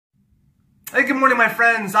Hey, good morning, my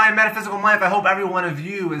friends. I am Metaphysical Mike. I hope every one of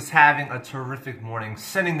you is having a terrific morning.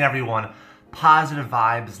 Sending everyone positive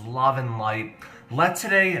vibes, love, and light. Let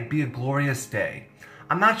today be a glorious day.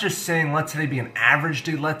 I'm not just saying let today be an average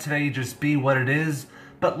day, let today just be what it is,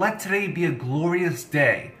 but let today be a glorious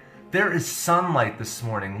day. There is sunlight this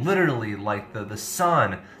morning, literally like the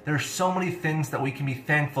sun. There are so many things that we can be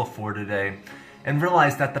thankful for today, and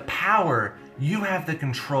realize that the power, you have the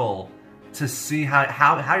control to see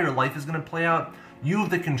how your life is going to play out. You have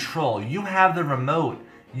the control. You have the remote.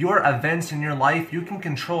 Your events in your life, you can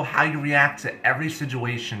control how you react to every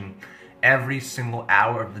situation, every single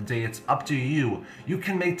hour of the day. It's up to you. You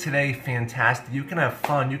can make today fantastic. You can have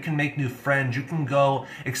fun. You can make new friends. You can go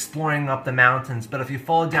exploring up the mountains. But if you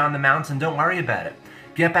fall down the mountain, don't worry about it.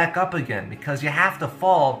 Get back up again, because you have to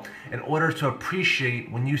fall in order to appreciate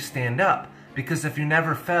when you stand up. Because if you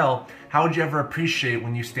never fell, how would you ever appreciate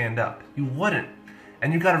when you stand up? You wouldn't.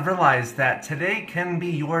 And you got to realize that today can be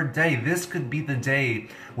your day. This could be the day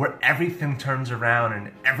where everything turns around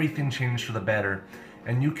and everything changes for the better.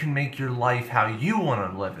 And you can make your life how you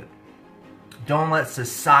want to live it. Don't let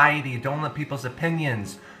society, don't let people's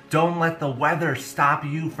opinions, don't let the weather stop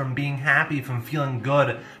you from being happy, from feeling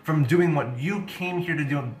good, from doing what you came here to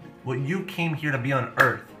do, what you came here to be on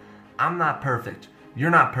earth. I'm not perfect. You're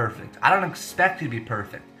not perfect. I don't expect you to be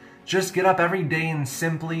perfect. Just get up every day and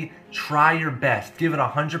simply try your best. Give it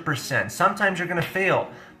 100%. Sometimes you're going to fail,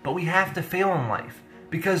 but we have to fail in life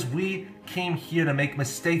because we came here to make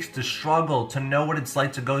mistakes, to struggle, to know what it's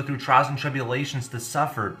like to go through trials and tribulations, to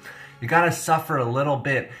suffer. You got to suffer a little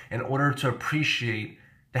bit in order to appreciate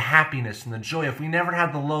the happiness and the joy. If we never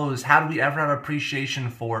had the lows, how do we ever have appreciation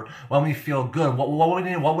for when we feel good?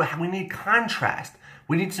 We need contrast.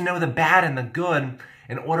 We need to know the bad and the good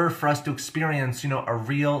in order for us to experience, a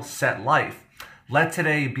real set life. Let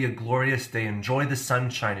today be a glorious day. Enjoy the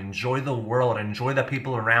sunshine. Enjoy the world. Enjoy the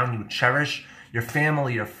people around you. Cherish your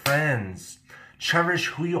family, your friends. Cherish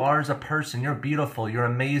who you are as a person. You're beautiful. You're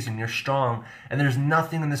amazing. You're strong. And there's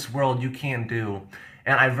nothing in this world you can't do.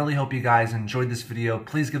 And I really hope you guys enjoyed this video.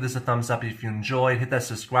 Please give this a thumbs up if you enjoyed. Hit that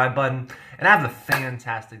subscribe button. And have a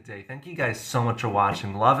fantastic day. Thank you guys so much for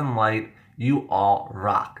watching. Love and light. You all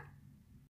rock.